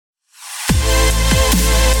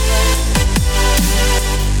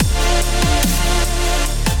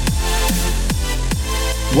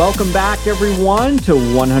Welcome back, everyone, to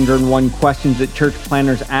 101 Questions That Church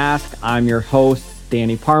Planners Ask. I'm your host,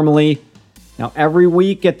 Danny Parmalee. Now, every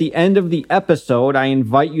week at the end of the episode, I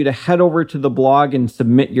invite you to head over to the blog and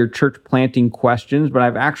submit your church planting questions, but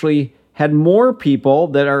I've actually had more people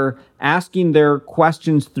that are asking their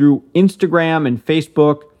questions through Instagram and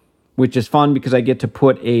Facebook, which is fun because I get to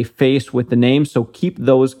put a face with the name, so keep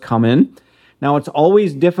those coming. Now, it's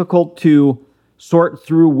always difficult to sort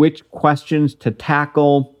through which questions to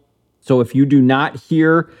tackle. So if you do not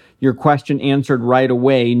hear your question answered right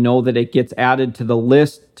away, know that it gets added to the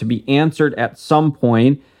list to be answered at some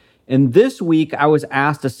point. And this week, I was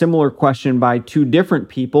asked a similar question by two different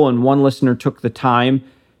people, and one listener took the time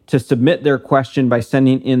to submit their question by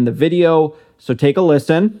sending in the video. So take a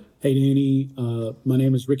listen. Hey, Danny. My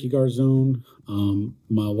name is Ricky Garzone.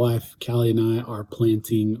 My wife, Callie, and I are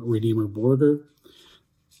planting Redeemer Borger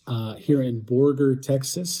here in Borger,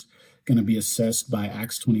 Texas. Going to be assessed by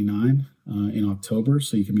Acts 29 in October,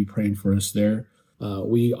 so you can be praying for us there.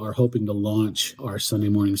 We are hoping to launch our Sunday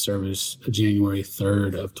morning service January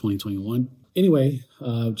 3rd of 2021. Anyway,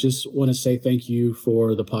 just want to say thank you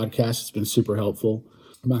for the podcast. It's been super helpful.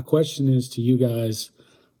 My question is to you guys,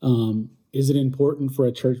 is it important for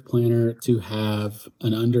a church planner to have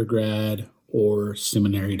an undergrad or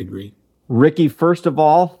seminary degree? Ricky, first of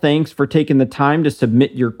all, thanks for taking the time to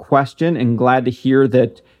submit your question, and glad to hear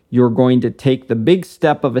that you're going to take the big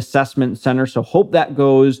step of assessment center. So hope that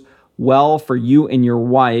goes well for you and your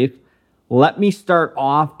wife. Let me start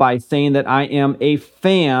off by saying that I am a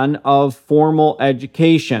fan of formal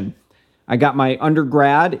education. I got my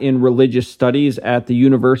undergrad in religious studies at the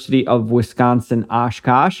University of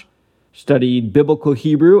Wisconsin-Oshkosh, studied biblical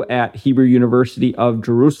Hebrew at Hebrew University of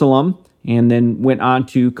Jerusalem, and then went on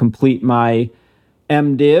to complete my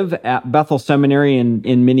MDiv at Bethel Seminary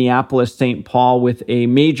in Minneapolis, St. Paul, with a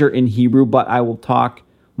major in Hebrew, but I will talk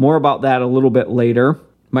more about that a little bit later.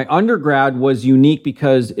 My undergrad was unique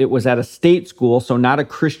because it was at a state school, so not a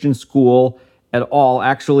Christian school at all.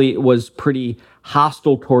 Actually, it was pretty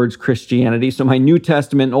hostile towards Christianity. So my New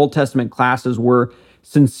Testament and Old Testament classes were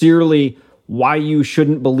sincerely why you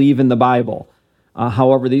shouldn't believe in the Bible.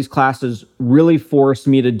 However, these classes really forced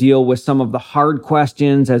me to deal with some of the hard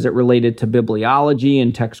questions as it related to bibliology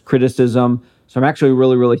and text criticism. So I'm actually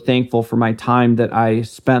really, really thankful for my time that I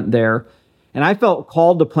spent there. And I felt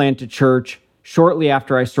called to plant a church shortly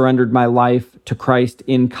after I surrendered my life to Christ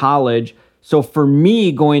in college. So for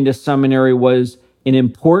me, going to seminary was an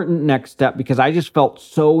important next step because I just felt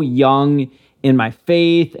so young in my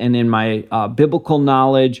faith and in my biblical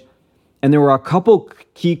knowledge. And there were a couple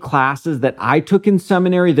key classes that I took in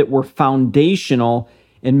seminary that were foundational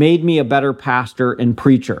and made me a better pastor and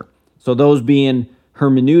preacher. So those being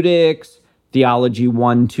hermeneutics, theology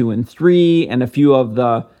 1, 2, and 3, and a few of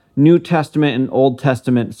the New Testament and Old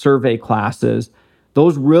Testament survey classes.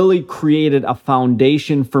 Those really created a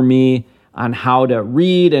foundation for me on how to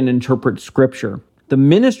read and interpret Scripture. The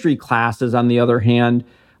ministry classes, on the other hand,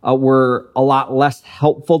 were a lot less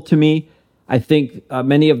helpful to me. I think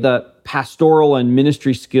many of the pastoral and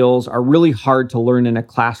ministry skills are really hard to learn in a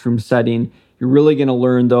classroom setting. You're really going to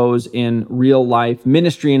learn those in real life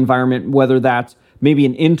ministry environment, whether that's maybe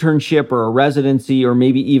an internship or a residency, or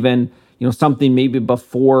maybe even something maybe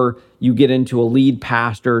before you get into a lead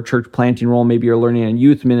pastor or church planting role. Maybe you're learning in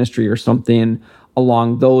youth ministry or something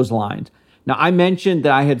along those lines. Now, I mentioned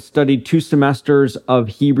that I had studied 2 semesters of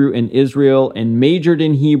Hebrew in Israel and majored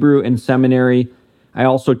in Hebrew in seminary. I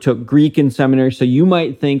also took Greek in seminary, so you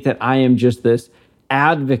might think that I am just this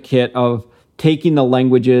advocate of taking the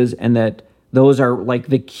languages and that those are like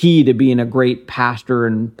the key to being a great pastor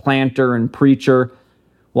and planter and preacher.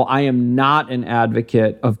 Well, I am not an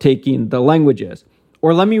advocate of taking the languages.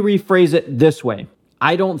 Or let me rephrase it this way.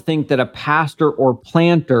 I don't think that a pastor or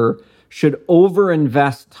planter should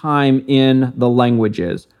overinvest time in the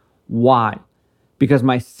languages. Why? Because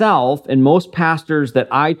myself and most pastors that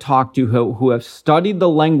I talk to who have studied the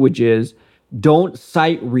languages don't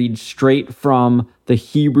sight read straight from the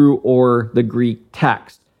Hebrew or the Greek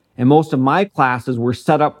text. And most of my classes were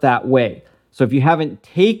set up that way. So if you haven't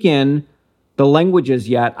taken the languages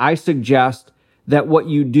yet, I suggest that what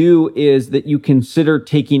you do is that you consider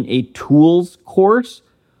taking a tools course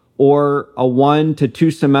or a 1 to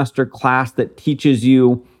 2 semester class that teaches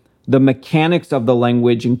you the mechanics of the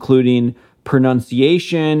language, including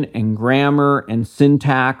pronunciation and grammar and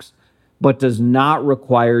syntax, but does not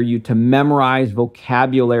require you to memorize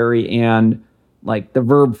vocabulary and like the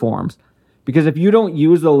verb forms. Because if you don't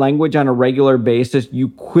use the language on a regular basis, you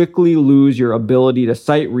quickly lose your ability to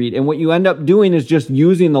sight read. And what you end up doing is just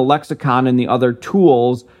using the lexicon and the other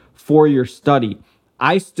tools for your study.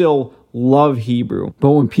 I still love Hebrew.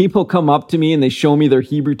 But when people come up to me and they show me their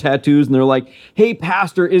Hebrew tattoos and they're like, hey,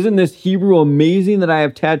 pastor, isn't this Hebrew amazing that I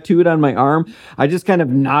have tattooed on my arm? I just kind of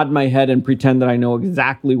nod my head and pretend that I know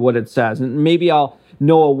exactly what it says. And maybe I'll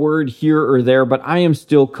know a word here or there, but I am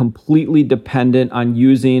still completely dependent on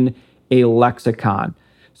using a lexicon.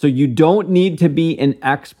 So you don't need to be an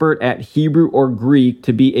expert at Hebrew or Greek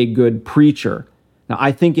to be a good preacher. Now,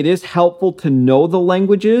 I think it is helpful to know the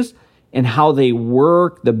languages and how they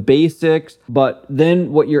work, the basics, but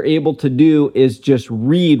then what you're able to do is just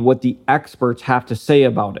read what the experts have to say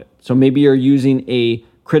about it. So maybe you're using a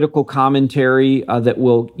critical commentary that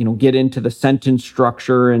will, get into the sentence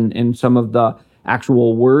structure and some of the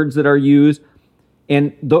actual words that are used.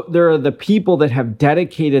 And there are the people that have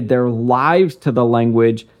dedicated their lives to the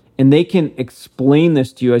language, and they can explain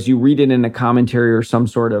this to you as you read it in a commentary or some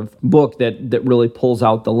sort of book that really pulls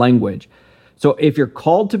out the language. So if you're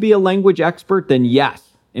called to be a language expert, then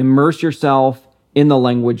yes, immerse yourself in the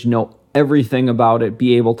language, know everything about it,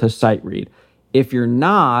 be able to sight read. If you're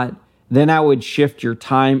not, then I would shift your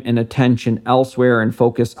time and attention elsewhere and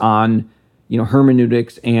focus on,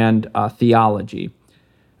 hermeneutics and theology.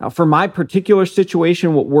 Now, for my particular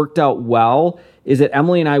situation, what worked out well is that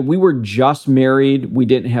Emily and I, we were just married. We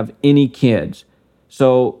didn't have any kids.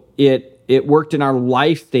 So it worked in our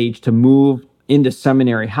life stage to move into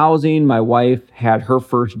seminary housing. My wife had her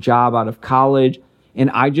first job out of college, and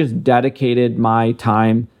I just dedicated my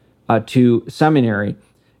time to seminary.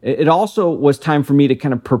 It also was time for me to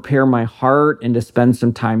kind of prepare my heart and to spend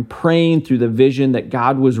some time praying through the vision that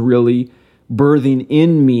God was really birthing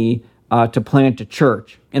in me to plant a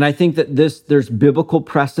church. And I think that there's biblical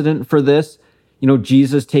precedent for this.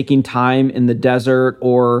 Jesus taking time in the desert,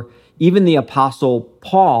 or even the Apostle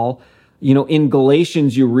Paul, in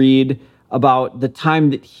Galatians you read about the time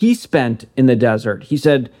that he spent in the desert. He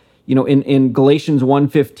said, in Galatians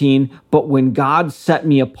 1:15, but when God set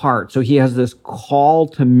me apart. So he has this call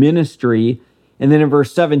to ministry. And then in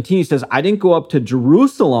verse 17, he says, I didn't go up to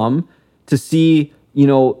Jerusalem to see,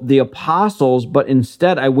 the apostles, but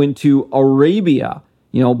instead I went to Arabia,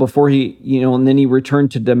 before he, and then he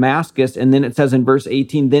returned to Damascus. And then it says in verse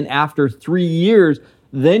 18, then after 3 years,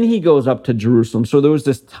 then he goes up to Jerusalem. So there was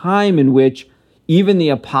this time in which even the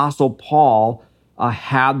Apostle Paul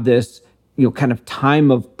had this, kind of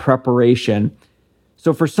time of preparation.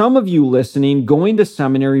 So for some of you listening, going to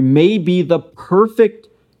seminary may be the perfect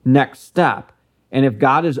next step. And if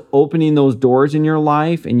God is opening those doors in your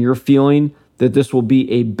life and you're feeling that this will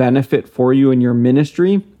be a benefit for you in your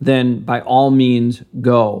ministry, then by all means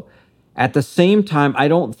go. At the same time, I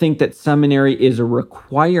don't think that seminary is a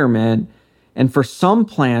requirement. And for some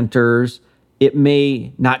planters, it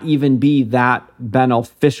may not even be that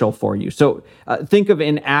beneficial for you. So think of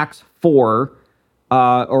in Acts 4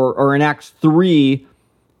 or in Acts 3,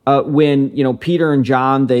 when Peter and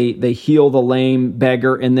John, they heal the lame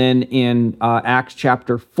beggar. And then in Acts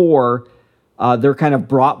chapter 4, they're kind of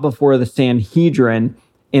brought before the Sanhedrin.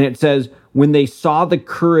 And it says, when they saw the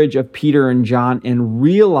courage of Peter and John and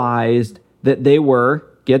realized that they were,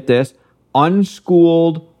 get this,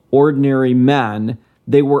 unschooled, ordinary men,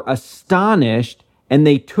 they were astonished, and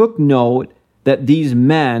they took note that these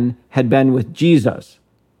men had been with Jesus.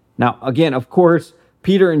 Now, again, of course,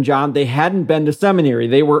 Peter and John, they hadn't been to seminary.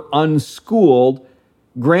 They were unschooled.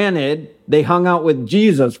 Granted, they hung out with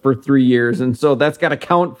Jesus for 3 years, and so that's got to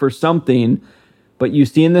count for something. But you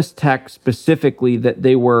see in this text specifically that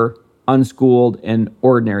they were unschooled and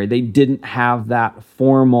ordinary. They didn't have that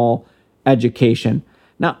formal education.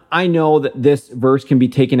 Now, I know that this verse can be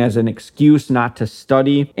taken as an excuse not to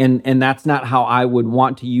study, and that's not how I would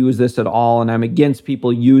want to use this at all, and I'm against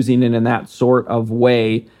people using it in that sort of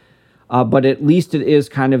way. But at least it is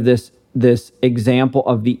kind of this example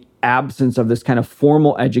of the absence of this kind of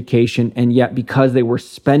formal education, and yet because they were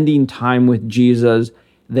spending time with Jesus,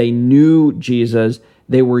 they knew Jesus,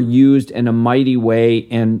 they were used in a mighty way,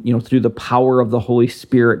 and through the power of the Holy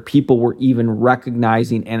Spirit, people were even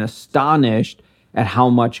recognizing and astonished at how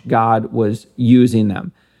much God was using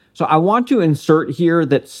them. So I want to insert here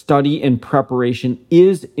that study and preparation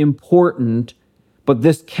is important, but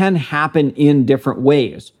this can happen in different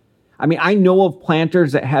ways. I mean, I know of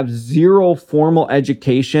planters that have zero formal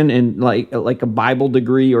education in like a Bible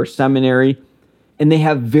degree or seminary, and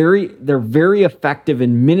they're very effective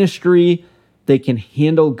in ministry. They can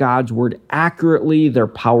handle God's word accurately. They're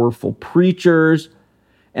powerful preachers.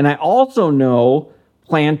 And I also know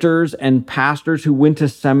planters and pastors who went to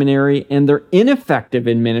seminary and they're ineffective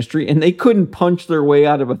in ministry and they couldn't punch their way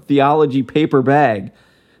out of a theology paper bag.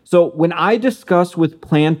 So when I discuss with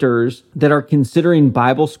planters that are considering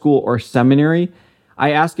Bible school or seminary,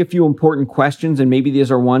 I ask a few important questions, and maybe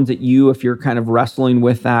these are ones that you, if you're kind of wrestling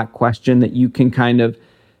with that question, that you can kind of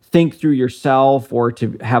think through yourself or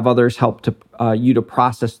to have others help to you to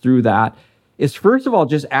process through that, is first of all,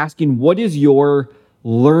 just asking, what is your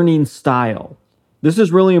learning style? This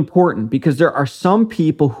is really important because there are some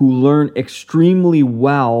people who learn extremely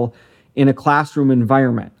well in a classroom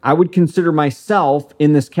environment. I would consider myself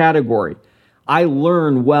in this category. I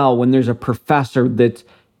learn well when there's a professor that's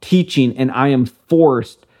teaching and I am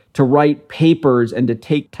forced to write papers and to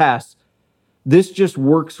take tests. This just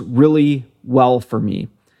works really well for me.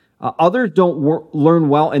 Others don't learn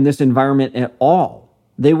well in this environment at all.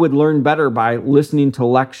 They would learn better by listening to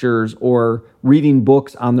lectures or reading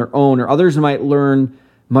books on their own, or others might learn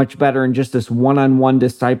much better in just this one-on-one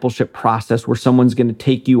discipleship process where someone's going to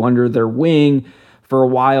take you under their wing for a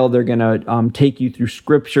while. They're going to take you through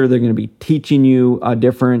scripture. They're going to be teaching you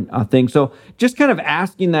different things. So just kind of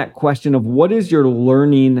asking that question of what is your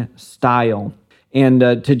learning style, and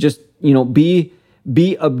to just,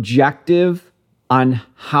 be objective on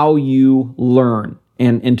how you learn.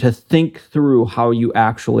 And to think through how you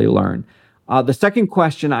actually learn. The second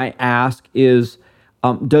question I ask is,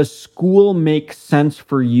 does school make sense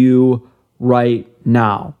for you right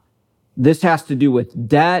now? This has to do with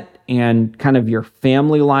debt and kind of your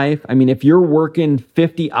family life. I mean, if you're working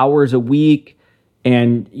 50 hours a week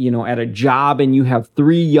and, at a job and you have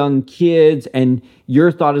 3 young kids and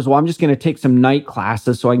your thought is, well, I'm just going to take some night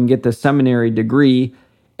classes so I can get the seminary degree.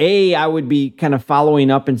 I would be kind of following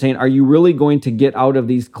up and saying, are you really going to get out of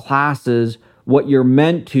these classes what you're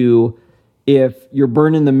meant to if you're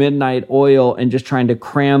burning the midnight oil and just trying to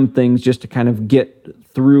cram things just to kind of get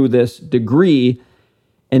through this degree?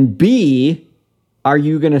 And B, are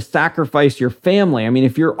you going to sacrifice your family? I mean,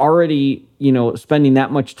 if you're already, spending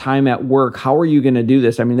that much time at work, how are you going to do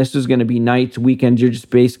this? I mean, this is going to be nights, weekends. You're just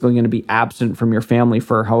basically going to be absent from your family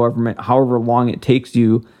for however long it takes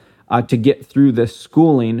you to get through this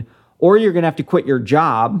schooling, or you're going to have to quit your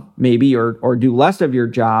job maybe, or do less of your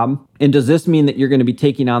job. And does this mean that you're going to be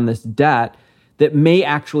taking on this debt that may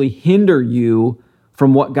actually hinder you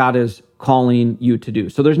from what God is calling you to do?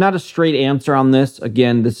 So there's not a straight answer on this.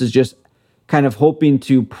 Again, this is just kind of hoping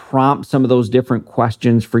to prompt some of those different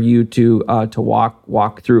questions for you to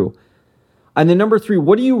walk through. And then number 3,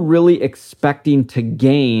 what are you really expecting to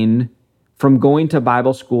gain from going to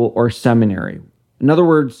Bible school or seminary? In other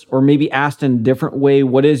words, or maybe asked in a different way,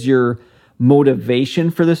 what is your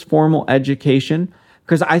motivation for this formal education?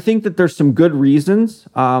 Because I think that there's some good reasons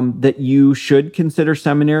that you should consider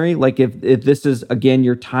seminary. Like if this is, again,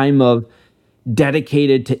 your time of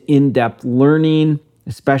dedicated to in-depth learning,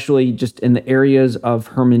 especially just in the areas of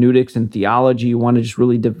hermeneutics and theology, you want to just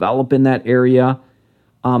really develop in that area.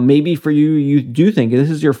 Maybe for you, you do think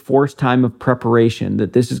this is your forced time of preparation,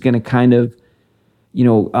 that this is going to kind of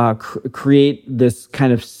create this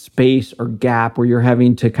kind of space or gap where you're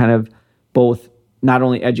having to kind of both not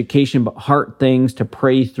only education, but heart things to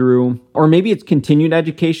pray through. Or maybe it's continued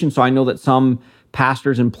education. So I know that some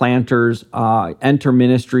pastors and planters enter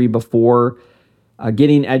ministry before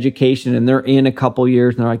getting education, and they're in a couple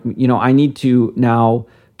years, and they're like, I need to now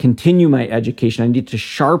continue my education. I need to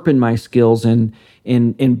sharpen my skills in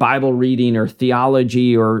Bible reading or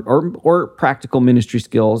theology or practical ministry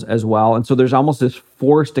skills as well. And so there's almost this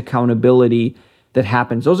forced accountability that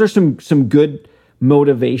happens. Those are some good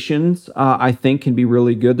motivations, I think can be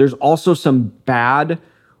really good. There's also some bad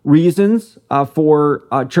reasons for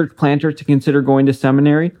church planters to consider going to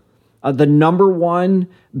seminary. The number one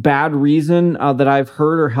bad reason that I've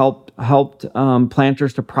heard or helped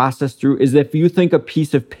planters to process through is if you think a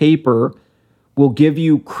piece of paper will give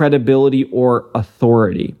you credibility or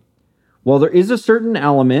authority. Well, there is a certain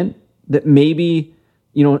element that maybe,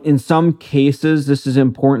 in some cases, this is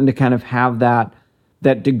important to kind of have that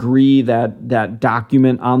degree, that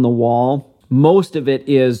document on the wall. Most of it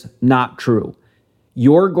is not true.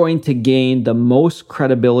 You're going to gain the most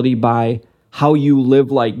credibility by how you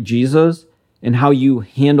live like Jesus and how you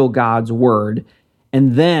handle God's word.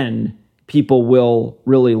 And then people will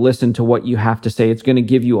really listen to what you have to say. It's going to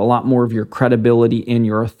give you a lot more of your credibility and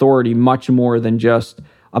your authority, much more than just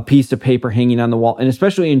a piece of paper hanging on the wall. And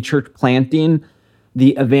especially in church planting,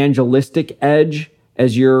 the evangelistic edge,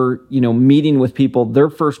 as you're, meeting with people, their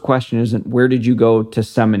first question isn't, where did you go to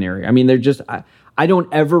seminary? I mean, I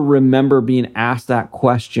don't ever remember being asked that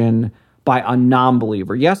question by a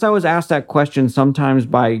non-believer. Yes, I was asked that question sometimes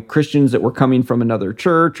by Christians that were coming from another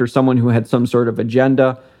church or someone who had some sort of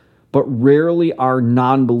agenda, but rarely are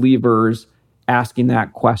non-believers asking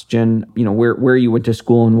that question, where you went to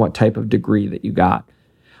school and what type of degree that you got.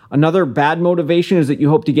 Another bad motivation is that you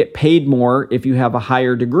hope to get paid more if you have a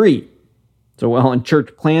higher degree. So while in church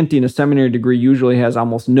planting, a seminary degree usually has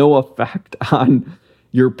almost no effect on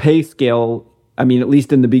your pay scale, I mean, at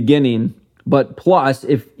least in the beginning. But plus,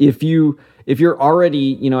 if you're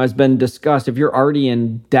already, as been discussed, if you're already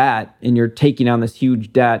in debt and you're taking on this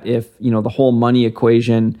huge debt, if, the whole money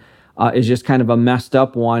equation is just kind of a messed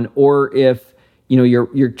up one, or if,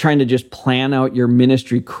 you're trying to just plan out your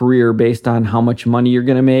ministry career based on how much money you're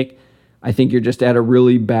going to make, I think you're just at a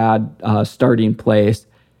really bad starting place.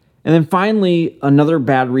 And then finally, another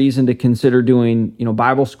bad reason to consider doing,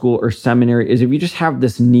 Bible school or seminary is if you just have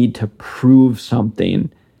this need to prove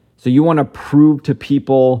something. So you want to prove to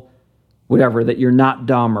people, whatever, that you're not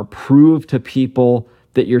dumb, or prove to people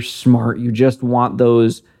that you're smart. You just want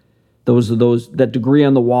that degree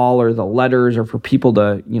on the wall, or the letters, or for people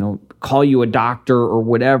to, call you a doctor or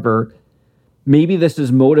whatever. Maybe this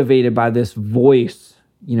is motivated by this voice,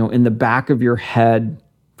 in the back of your head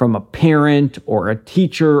from a parent or a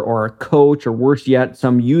teacher or a coach, or worse yet,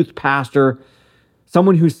 some youth pastor,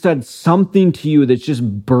 someone who said something to you that's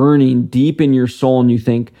just burning deep in your soul, and you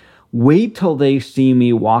think, wait till they see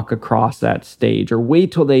me walk across that stage, or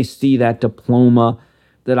wait till they see that diploma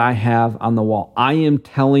that I have on the wall. I am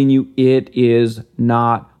telling you, it is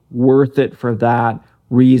not worth it for that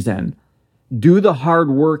reason. Do the hard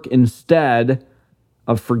work instead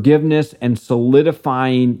of forgiveness and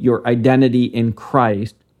solidifying your identity in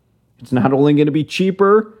Christ. It's not only going to be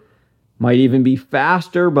cheaper, might even be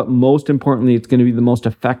faster, but most importantly, it's going to be the most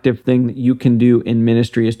effective thing that you can do in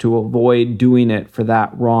ministry, is to avoid doing it for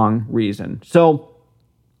that wrong reason. So,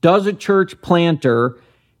 does a church planter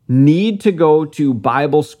need to go to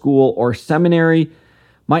Bible school or seminary?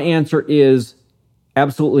 My answer is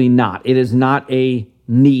absolutely not. It is not a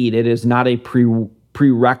need. It is not a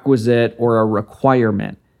prerequisite or a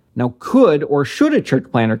requirement. Now, could or should a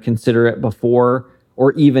church planter consider it before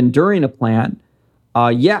or even during a plant?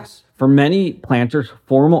 Yes. For many planters,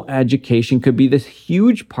 formal education could be this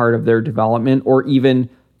huge part of their development, or even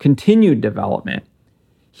continued development.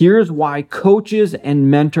 Here's why coaches and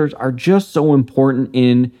mentors are just so important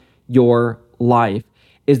in your life,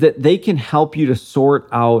 is that they can help you to sort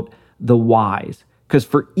out the whys. Because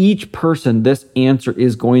for each person, this answer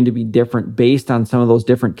is going to be different based on some of those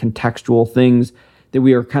different contextual things that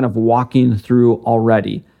we are kind of walking through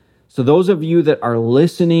already. So those of you that are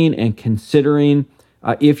listening and considering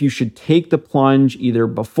if you should take the plunge either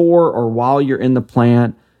before or while you're in the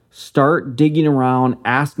plant, start digging around,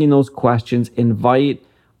 asking those questions, invite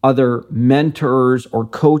other mentors or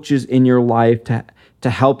coaches in your life to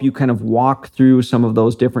help you kind of walk through some of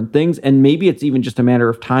those different things. And maybe it's even just a matter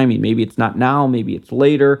of timing. Maybe it's not now, maybe it's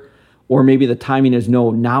later, or maybe the timing is no,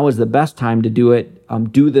 now is the best time to do it.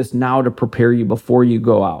 Do this now to prepare you before you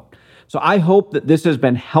go out. So I hope that this has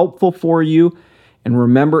been helpful for you. And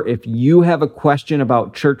remember, if you have a question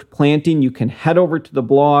about church planting, you can head over to the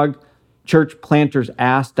blog,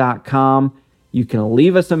 churchplantersask.com. You can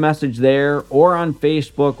leave us a message there, or on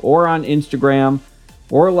Facebook, or on Instagram,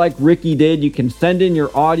 or like Ricky did, you can send in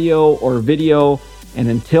your audio or video. And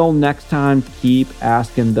until next time, keep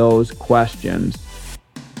asking those questions.